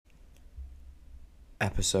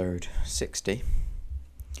Episode 60.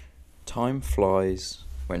 Time flies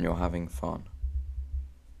when you're having fun.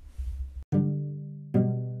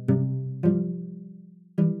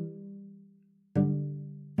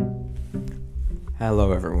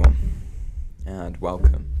 Hello everyone, and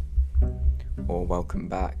welcome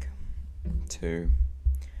back to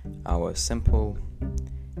our simple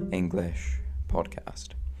English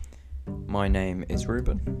podcast. My name is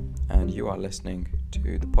Ruben, and you are listening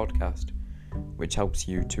to the podcast which helps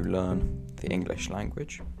you to learn the English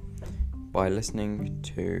language by listening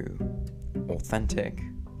to authentic,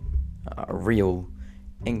 real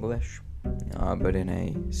English, but in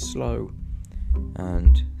a slow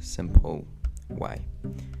and simple way.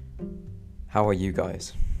 How are you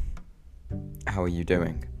guys? How are you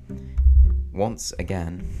doing? Once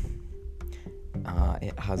again,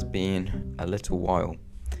 it has been a little while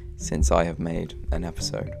since I have made an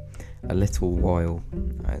episode. A little while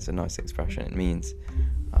is a nice expression. It means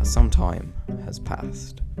some time has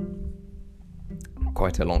passed.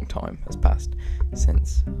 Quite a long time has passed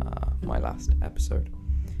since my last episode.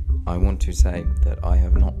 I want to say that I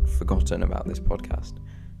have not forgotten about this podcast.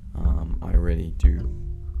 I really do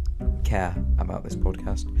care about this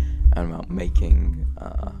podcast and about making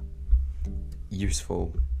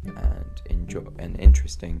useful and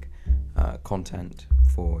interesting content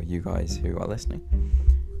for you guys who are listening.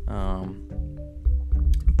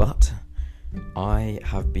 But I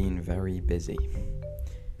have been very busy.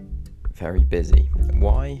 Very busy.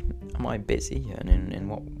 Why am I busy, and in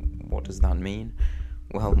what does that mean?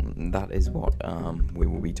 Well, that is what we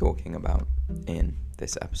will be talking about in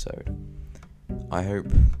this episode. I hope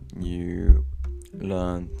you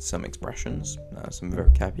learn some expressions, some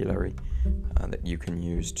vocabulary that you can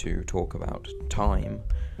use to talk about time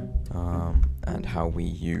and how we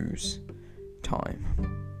use time.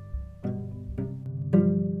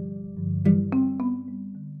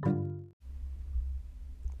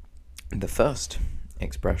 The first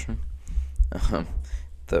expression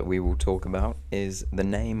that we will talk about is the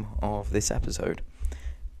name of this episode.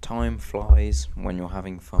 Time flies when you're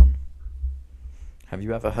having fun. Have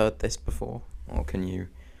you ever heard this before? Or can you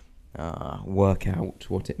work out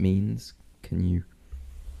what it means? Can you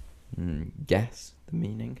guess the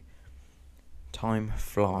meaning? Time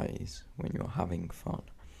flies when you're having fun.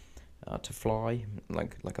 To fly,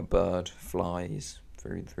 like a bird flies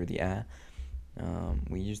through the air.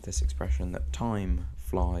 We use this expression that time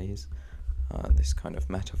flies, this kind of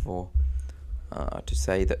metaphor, to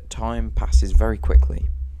say that time passes very quickly.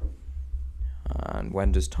 And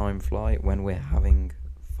when does time fly? When we're having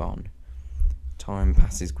fun. Time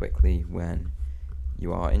passes quickly when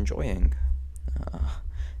you are enjoying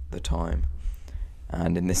the time.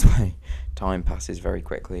 And in this way, time passes very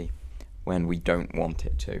quickly when we don't want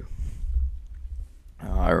it to.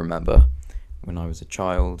 I remember when I was a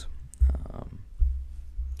child,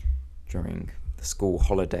 during the school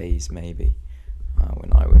holidays maybe,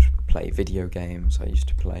 when I would play video games. I used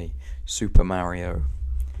to play Super Mario,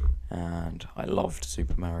 and I loved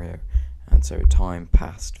Super Mario, and so time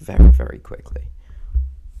passed very, very quickly.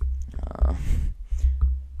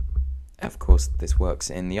 Of course, this works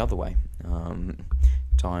in the other way.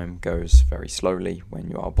 Time goes very slowly when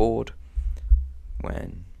you are bored,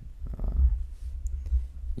 when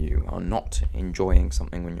you are not enjoying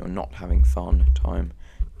something, when you're not having fun. Time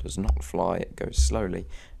does not fly, it goes slowly.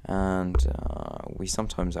 And we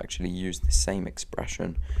sometimes actually use the same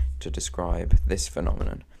expression to describe this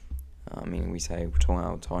phenomenon. We say,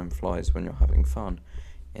 time flies when you're having fun,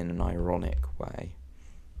 in an ironic way.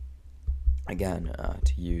 Again,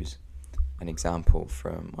 to use an example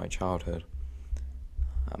from my childhood.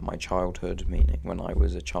 Meaning when I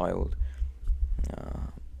was a child,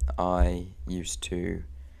 I used to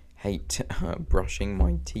hate brushing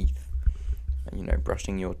my teeth.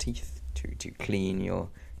 Brushing your teeth to clean your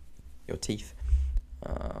teeth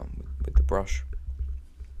with the brush.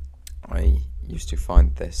 I used to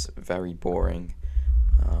find this very boring.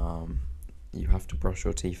 You have to brush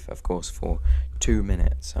your teeth, of course, for 2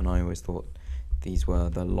 minutes, and I always thought these were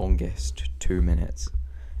the longest 2 minutes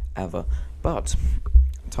ever. But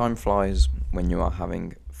time flies when you are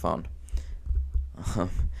having fun.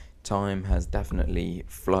 Time has definitely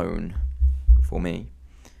flown for me,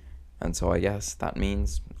 and so I guess that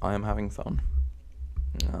means I am having fun.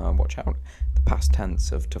 Watch out, the past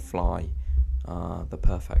tense of to fly, the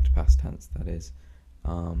perfect past tense, that is.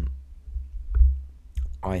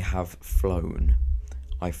 I have flown.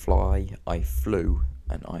 I fly, I flew,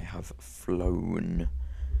 and I have flown.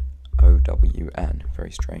 O-W-N.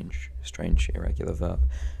 Very strange irregular verb.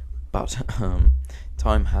 But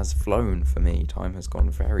time has flown for me. Time has gone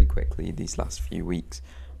very quickly these last few weeks.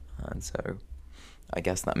 And so I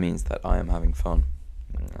guess that means that I am having fun.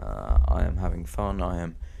 I am having fun. I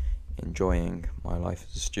am enjoying my life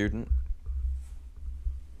as a student.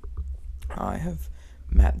 I have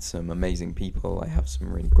met some amazing people. I have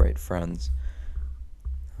some really great friends.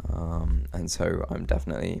 And so I'm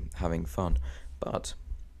definitely having fun. But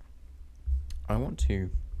I want to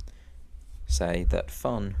say that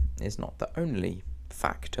fun is not the only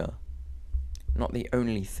factor, not the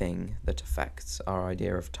only thing that affects our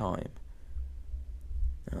idea of time.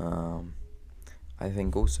 I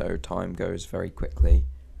think also time goes very quickly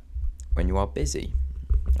when you are busy,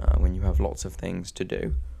 when you have lots of things to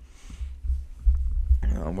do.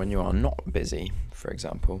 When you are not busy, for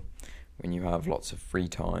example, when you have lots of free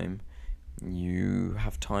time, you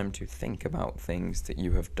have time to think about things that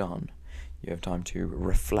you have done. You have time to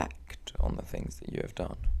reflect on the things that you have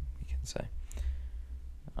done, we can say.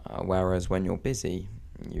 Whereas when you're busy,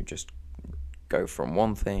 you just go from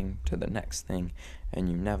one thing to the next thing, and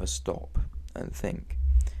you never stop and think.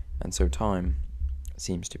 And so time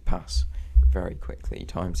seems to pass very quickly.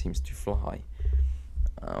 Time seems to fly.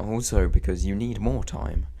 Also because you need more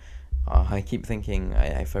time. I keep thinking,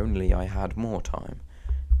 if only I had more time.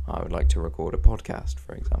 I would like to record a podcast,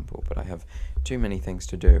 for example, but I have too many things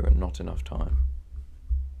to do and not enough time.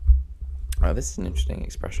 This is an interesting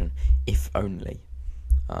expression, if only.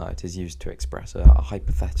 It is used to express a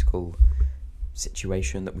hypothetical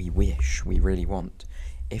situation that we wish, we really want.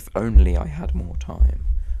 If only I had more time,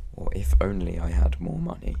 or if only I had more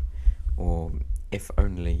money, or if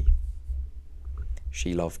only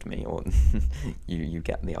she loved me, or you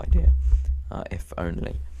get the idea. If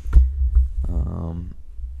only.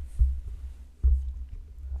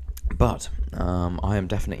 But I am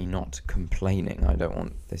definitely not complaining. I don't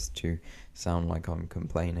want this to sound like I'm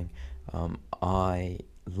complaining. I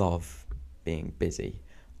love being busy.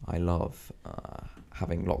 I love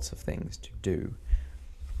having lots of things to do.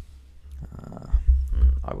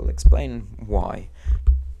 I will explain why.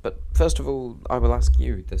 But first of all, I will ask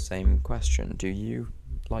you the same question. Do you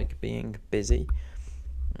like being busy?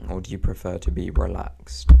 Or do you prefer to be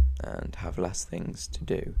relaxed and have less things to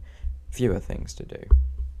do, fewer things to do?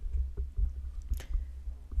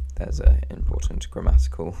 There's an important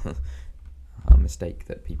grammatical mistake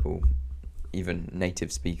that people, even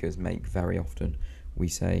native speakers, make very often. We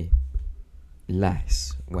say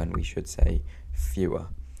less when we should say fewer,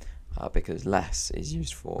 because less is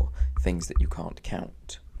used for things that you can't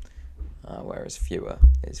count, whereas fewer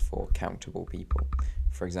is for countable people.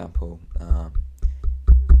 For example,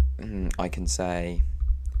 I can say,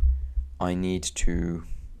 I need to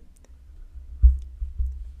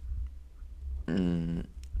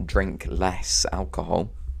drink less alcohol,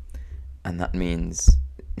 and that means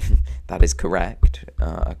that is correct,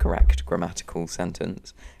 a correct grammatical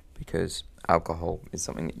sentence, because alcohol is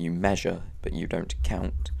something that you measure but you don't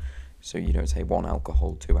count. So you don't say 1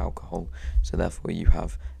 alcohol, 2 alcohol, so therefore you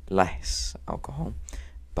have less alcohol.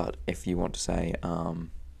 But if you want to say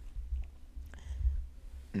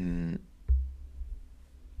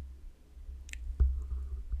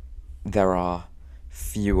there are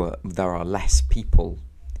less people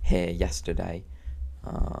here yesterday,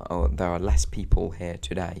 or there are less people here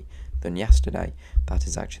today than yesterday, that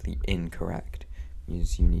is actually incorrect. You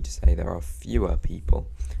need to say there are fewer people,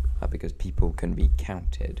 because people can be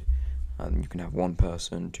counted. You can have 1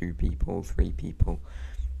 person, 2 people, 3 people,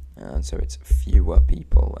 and so it's fewer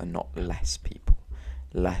people and not less people.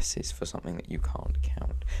 Less is for something that you can't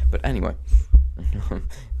count. But anyway,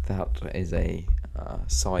 that is a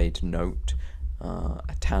side note,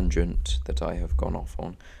 a tangent that I have gone off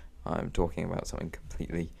on. I'm talking about something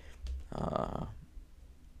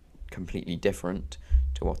completely different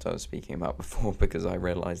to what I was speaking about before, because I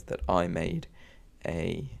realised that I made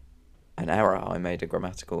an error. I made a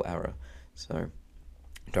grammatical error. So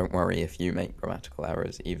don't worry if you make grammatical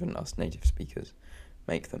errors. Even us native speakers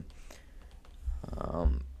make them.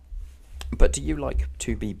 But do you like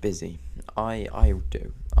to be busy? I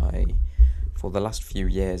do. For the last few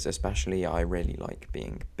years especially, I really like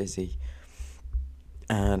being busy.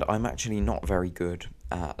 And I'm actually not very good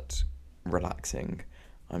at relaxing.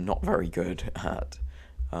 I'm not very good at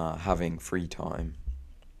having free time.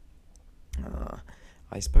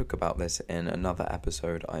 I spoke about this in another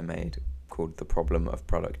episode I made called The Problem of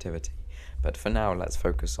Productivity. But for now, let's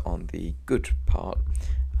focus on the good part,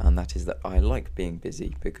 and that is that I like being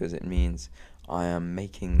busy because it means I am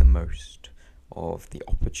making the most of the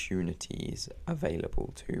opportunities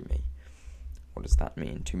available to me. What does that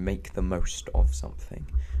mean? To make the most of something.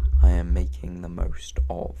 I am making the most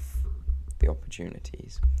of the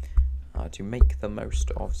opportunities. To make the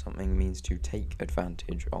most of something means to take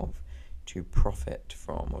advantage of, to profit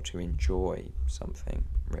from or to enjoy something,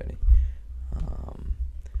 really.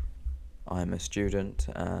 I'm a student,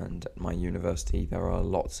 and at my university there are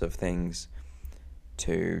lots of things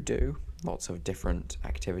to do, lots of different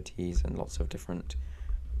activities and lots of different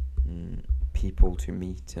people to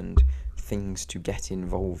meet and things to get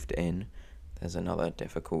involved in. There's another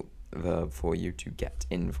difficult verb for you, to get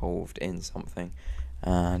involved in something,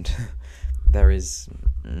 and there is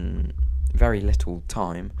very little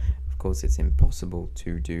time. Of course, it's impossible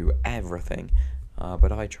to do everything,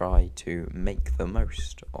 but I try to make the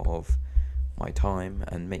most of my time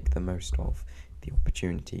and make the most of the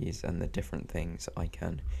opportunities and the different things I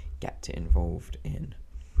can get involved in.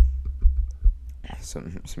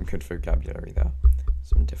 Some good vocabulary there.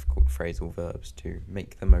 Some difficult phrasal verbs: to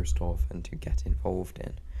make the most of and to get involved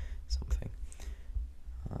in something.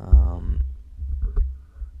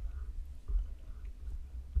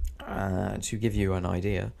 To give you an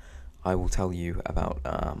idea, I will tell you about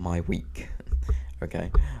my week.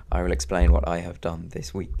 Okay, I will explain what I have done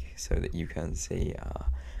this week so that you can see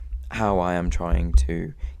how I am trying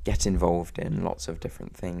to get involved in lots of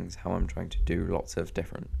different things, how I'm trying to do lots of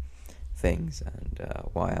different things, and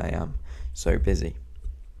why I am so busy.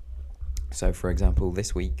 So, for example,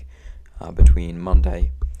 this week, between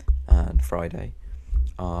Monday and Friday,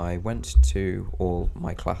 I went to all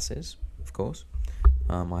my classes, of course.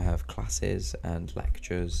 I have classes and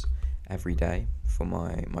lectures every day for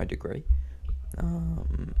my degree.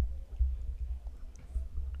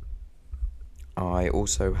 I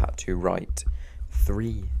also had to write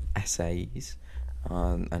 3 essays.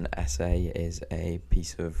 An essay is a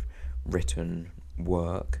piece of written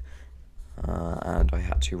work, and I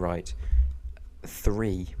had to write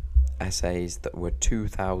 3 essays that were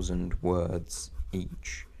 2,000 words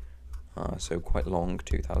each, so quite long,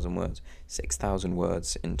 2,000 words, 6,000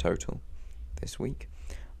 words in total this week.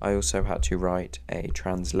 I also had to write a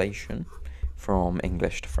translation from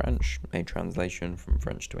English to French, a translation from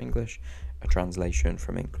French to English, a translation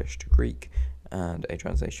from English to Greek, and a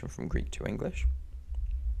translation from Greek to English,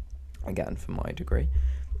 again for my degree.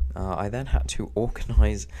 I then had to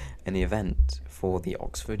organise an event for the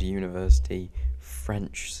Oxford University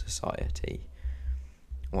French Society.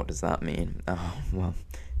 What does that mean? Well,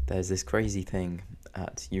 there's this crazy thing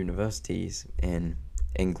at universities in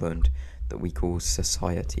England that we call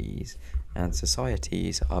societies, and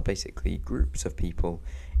societies are basically groups of people.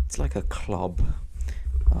 It's like a club.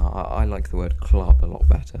 I like the word club a lot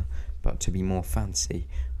better, but to be more fancy,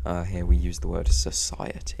 here we use the word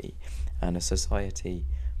society. And a society,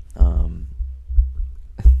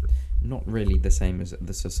 not really the same as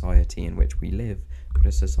the society in which we live, but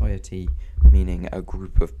a society meaning a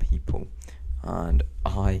group of people. And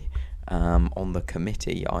I am on the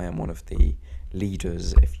committee. I am one of the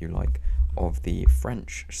leaders, if you like, of the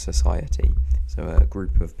French Society. So a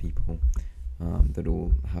group of people that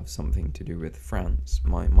all have something to do with France.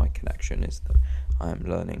 My connection is that I am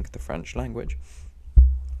learning the French language.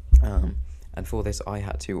 And for this I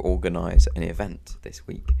had to organise an event this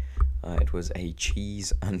week. It was a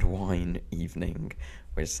cheese and wine evening,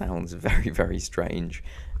 which sounds very, very strange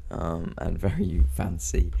and very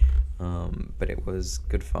fancy, but it was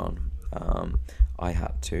good fun. I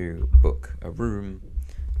had to book a room,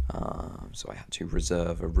 so I had to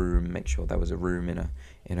reserve a room, make sure there was a room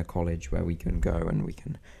in a college where we can go and we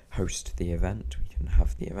can host the event, we can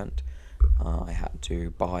have the event. I had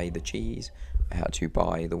to buy the cheese, I had to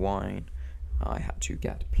buy the wine, I had to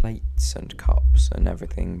get plates and cups and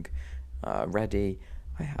everything ready.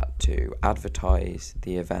 I had to advertise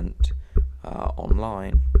the event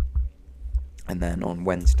online, and then on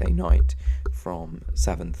Wednesday night from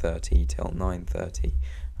 7:30 till 9:30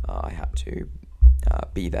 I had to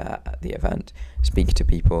be there at the event, speak to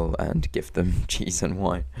people and give them cheese and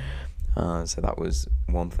wine. So that was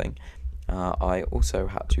one thing. I also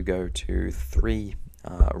had to go to 3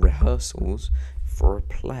 rehearsals for a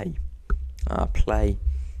play. Play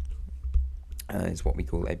is what we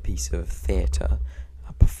call a piece of theatre,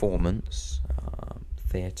 a performance,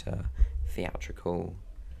 theatrical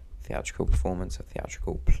performance, a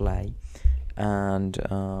theatrical play, and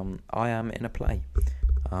I am in a play.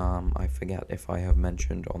 I forget if I have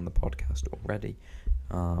mentioned on the podcast already,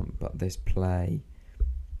 but this play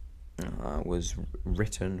was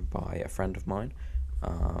written by a friend of mine,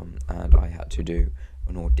 and I had to do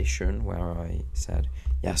an audition where I said,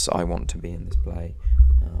 yes, I want to be in this play.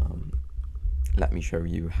 Let me show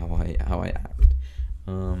you how I act.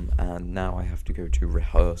 And now I have to go to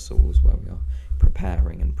rehearsals where we are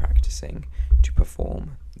preparing and practicing to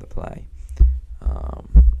perform the play.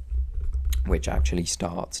 which actually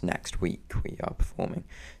starts next week. We are performing,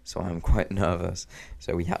 so I'm quite nervous.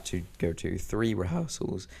 So we had to go to 3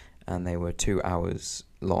 rehearsals, and they were 2 hours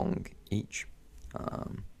long each.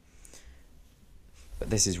 But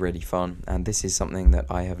this is really fun, and this is something that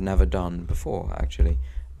I have never done before, actually.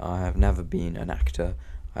 I have never been an actor,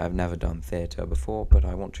 I have never done theatre before, but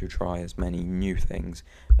I want to try as many new things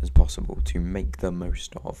as possible to make the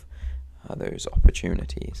most of those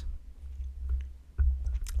opportunities.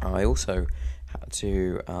 I also had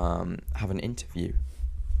to have an interview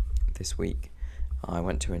this week. I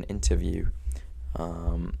went to an interview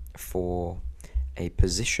for a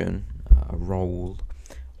position, a role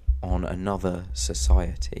on another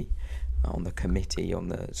society, on the committee, on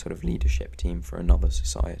the sort of leadership team for another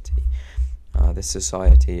society. This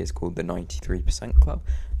society is called the 93% Club,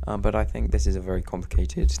 but I think this is a very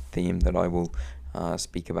complicated theme that I will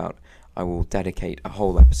speak about. I will dedicate a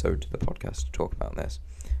whole episode to the podcast to talk about this.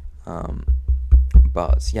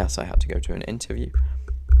 But yes, I had to go to an interview.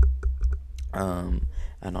 And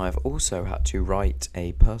I've also had to write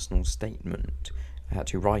a personal statement. I had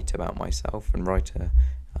to write about myself and write a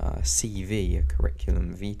CV, a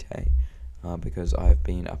curriculum vitae, because I've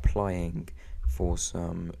been applying for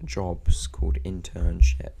some jobs called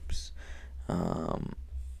internships,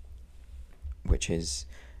 which is,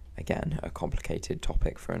 again, a complicated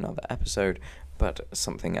topic for another episode, but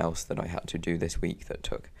something else that I had to do this week that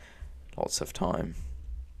took lots of time.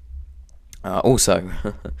 Also,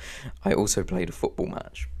 I also played a football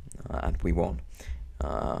match, and we won.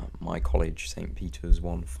 My college, St. Peter's,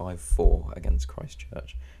 won 5-4 against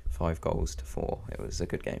Christchurch, 5-4. It was a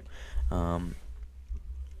good game.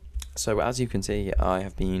 So as you can see, I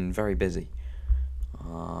have been very busy,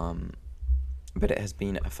 but it has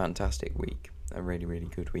been a fantastic week, a really, really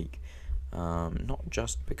good week. Not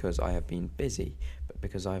just because I have been busy, but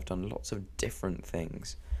because I have done lots of different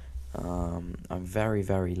things. I'm very,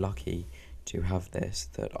 very lucky to have this,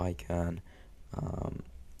 that I can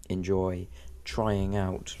enjoy trying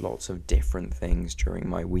out lots of different things during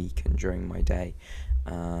my week and during my day,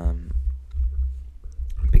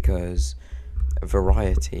 because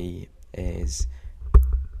variety is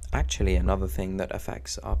actually another thing that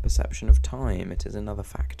affects our perception of time. It is another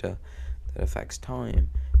factor that affects time,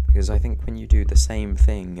 because I think when you do the same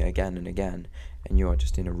thing again and again and you are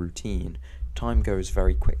just in a routine, time goes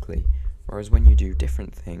very quickly, whereas when you do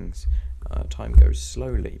different things, time goes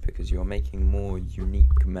slowly, because you're making more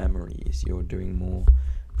unique memories, you're doing more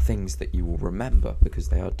things that you will remember because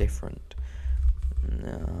they are different.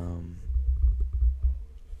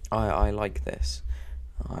 I like this.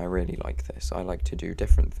 I really like this. I like to do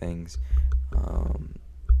different things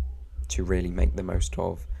to really make the most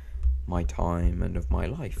of my time and of my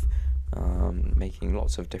life, making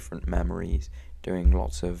lots of different memories, doing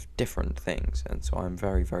lots of different things, and so I'm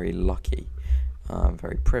very, very lucky. I'm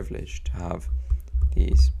very privileged to have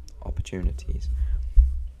these opportunities.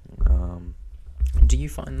 Do you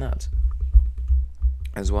find that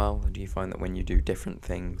as well? Do you find that when you do different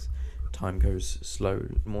things, time goes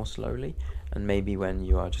more slowly, and maybe when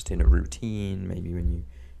you are just in a routine, maybe when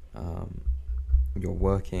you're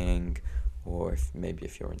working, or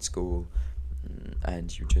if you're in school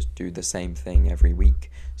and you just do the same thing every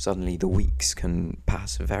week, suddenly the weeks can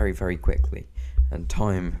pass very, very quickly and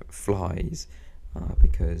time flies,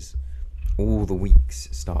 because all the weeks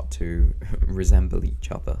start to resemble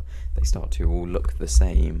each other. They start to all look the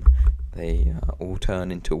same. They all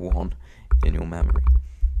turn into one in your memory.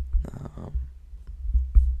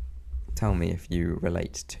 Tell me if you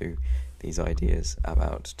relate to these ideas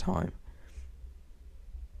about time.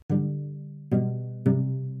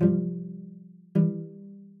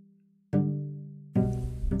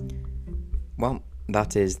 Well,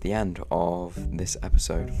 that is the end of this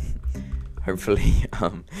episode. Hopefully,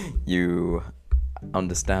 you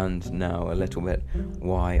understand now a little bit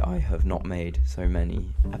why I have not made so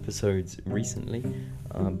many episodes recently,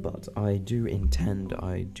 but I do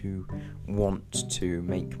want to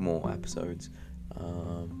make more episodes,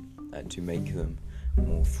 and to make them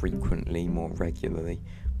more frequently, more regularly,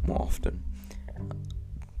 more often.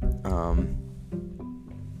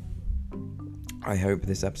 I hope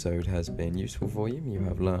this episode has been useful for you. You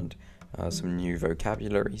have learned some new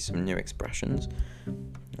vocabulary, some new expressions.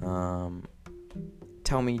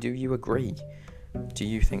 Tell me, do you agree? Do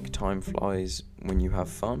you think time flies when you have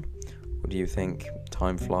fun? Or do you think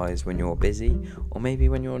time flies when you're busy? Or maybe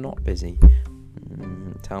when you're not busy?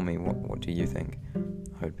 Tell me, what do you think?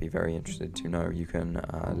 I would be very interested to know. You can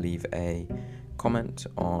leave a comment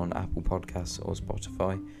on Apple Podcasts or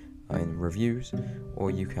Spotify in reviews,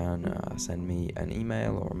 or you can send me an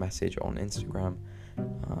email or a message on Instagram,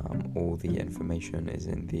 All the information is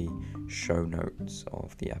in the show notes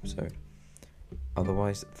of the episode.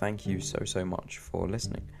 Otherwise, thank you so much for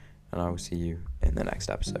listening, and I will see you in the next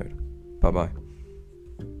episode. Bye bye.